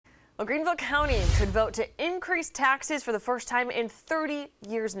Well, Greenville County could vote to increase taxes for the first time in 30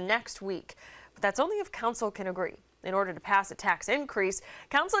 years next week. But that's only if council can agree. In order to pass a tax increase,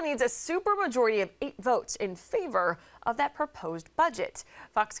 council needs a supermajority of 8 votes in favor of that proposed budget.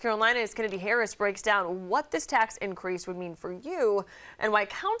 Fox Carolina's Kennedy Harris breaks down what this tax increase would mean for you and why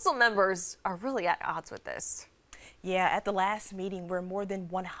council members are really at odds with this. Yeah, at the last meeting where more than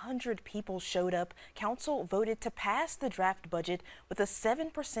 100 people showed up, council voted to pass the draft budget with a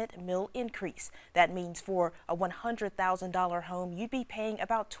 7% mill increase. That means for a $100,000 home, you'd be paying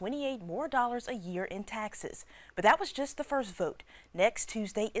about $28 more a year in taxes. But that was just the first vote. Next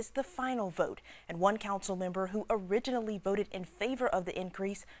Tuesday is the final vote, and one council member who originally voted in favor of the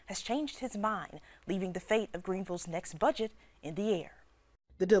increase has changed his mind, leaving the fate of Greenville's next budget in the air.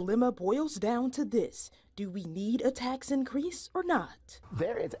 The dilemma boils down to this: do we need a tax increase or not?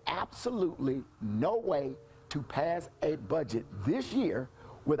 There is absolutely no way to pass a budget this year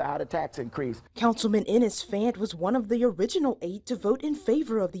without a tax increase. Councilman Ennis Fant was one of the original 8 to vote in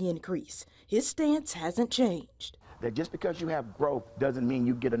favor of the increase. His stance hasn't changed. That just because you have growth doesn't mean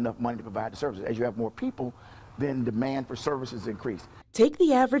you get enough money to provide the services. As you have more people, then demand for services increase. Take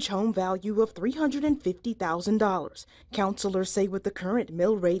the average home value of $350,000. Councilors say with the current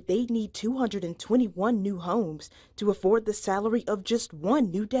mill rate, they need 221 new homes to afford the salary of just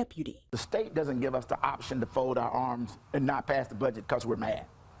one new deputy. The state doesn't give us the option to fold our arms and not pass the budget because we're mad.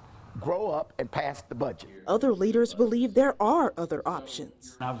 Grow up and pass the budget. Other leaders believe there are other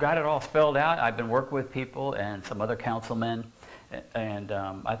options. I've got it all spelled out. I've been working with people and some other councilmen, and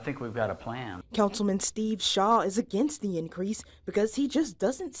I think we've got a plan. Councilman Steve Shaw is against the increase because he just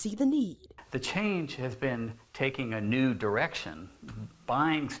doesn't see the need. The change has been taking a new direction,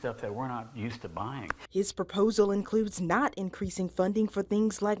 buying stuff that we're not used to buying. His proposal includes not increasing funding for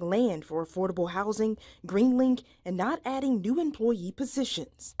things like land for affordable housing, Greenlink, and not adding new employee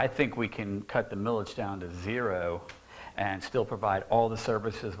positions. I think we can cut the millage down to 0 and still provide all the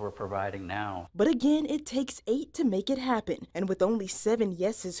services we're providing now. But again, it takes 8 to make it happen. And with only 7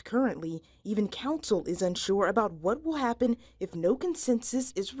 yeses currently, even council is unsure about what will happen if no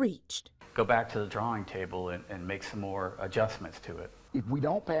consensus is reached. Go back to the drawing table and make some more adjustments to it. If we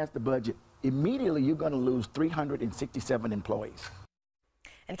don't pass the budget, immediately you're going to lose 367 employees.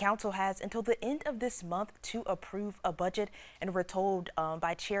 And council has until the end of this month to approve a budget. And we're told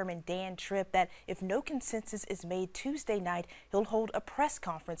by Chairman Dan Tripp that if no consensus is made Tuesday night, he'll hold a press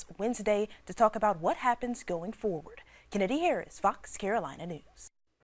conference Wednesday to talk about what happens going forward. Kennedy Harris, Fox Carolina News.